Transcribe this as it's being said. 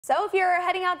So if you're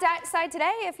heading outside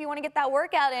today, if you want to get that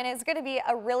workout in, it's going to be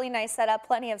a really nice setup,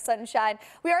 plenty of sunshine.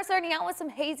 We are starting out with some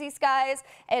hazy skies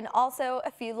and also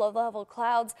a few low-level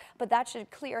clouds, but that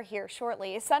should clear here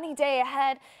shortly. A sunny day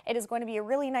ahead. It is going to be a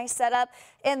really nice setup.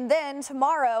 And then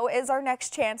tomorrow is our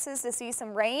next chances to see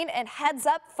some rain. And heads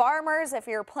up, farmers, if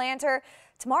you're a planter,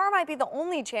 tomorrow might be the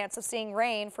only chance of seeing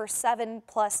rain for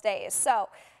 7+ days. So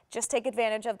just take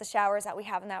advantage of the showers that we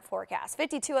have in that forecast.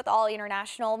 52 at the All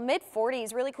International,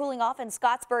 mid-40s, really cooling off in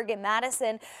Scottsburg and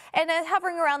Madison, and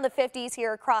hovering around the 50s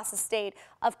here across the state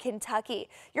of Kentucky.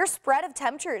 Your spread of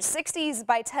temperatures, 60s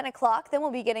by 10 o'clock, then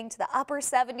we'll be getting to the upper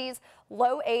 70s,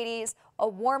 low 80s, a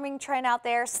warming trend out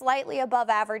there, slightly above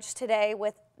average today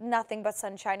with nothing but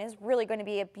sunshine. Is really going to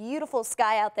be a beautiful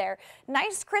sky out there.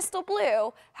 Nice crystal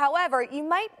blue. However, you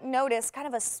might notice kind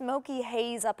of a smoky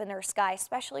haze up in our sky,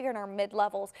 especially in our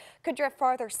mid-levels. Could drift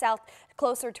farther south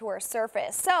closer to our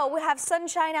surface. So we have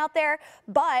sunshine out there,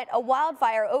 but a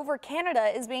wildfire over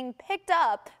Canada is being picked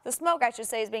up. The smoke, I should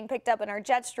say, is being picked up in our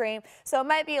jet stream. So it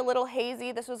might be a little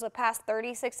hazy. This was the past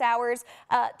 36 hours.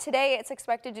 Today, it's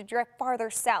expected to drift farther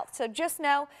south. So just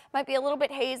know, might be a little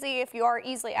bit hazy if you are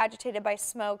easily agitated by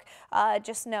smoke.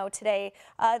 Just know today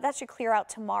that should clear out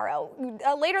tomorrow.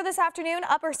 Later this afternoon,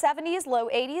 upper 70s, low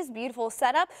 80s, beautiful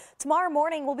setup. Tomorrow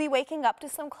morning, we'll be waking up to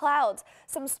some clouds,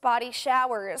 some spotty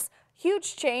showers.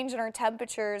 Huge change in our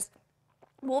temperatures.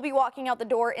 We'll be walking out the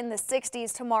door in the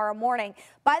 60s tomorrow morning.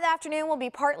 By the afternoon, we'll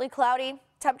be partly cloudy.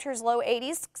 Temperatures low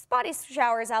 80s, spotty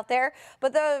showers out there,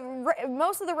 but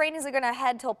most of the rain is going to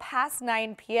head till past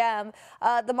 9 p.m.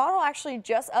 The model actually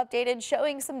just updated,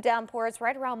 showing some downpours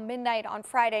right around midnight on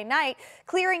Friday night,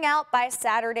 clearing out by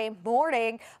Saturday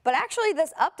morning. But actually,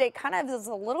 this update kind of is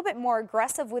a little bit more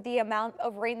aggressive with the amount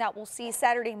of rain that we'll see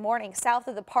Saturday morning south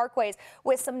of the parkways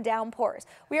with some downpours.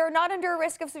 We are not under a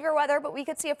risk of severe weather, but we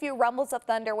could see a few rumbles of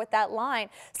thunder with that line.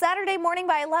 Saturday morning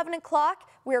by 11 o'clock,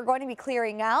 we are going to be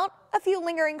clearing out. A few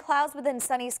lingering clouds within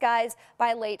sunny skies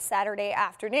by late Saturday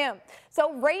afternoon.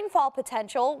 So rainfall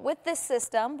potential with this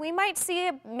system, we might see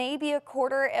maybe a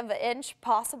quarter of an inch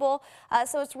possible.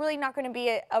 So it's really not going to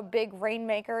be a big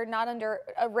rainmaker, not under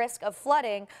a risk of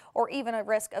flooding or even a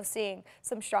risk of seeing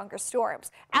some stronger storms.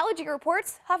 Allergy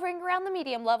reports hovering around the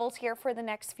medium levels here for the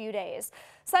next few days.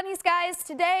 Sunny skies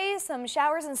today, some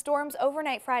showers and storms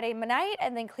overnight Friday night,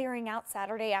 and then clearing out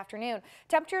Saturday afternoon.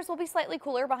 Temperatures will be slightly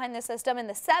cooler behind the system in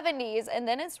the 70s, and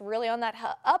then it's really on that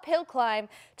uphill climb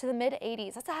to the mid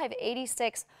 80s. That's a high of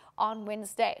 86 on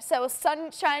Wednesday. So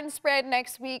sunshine spread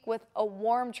next week with a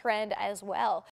warm trend as well.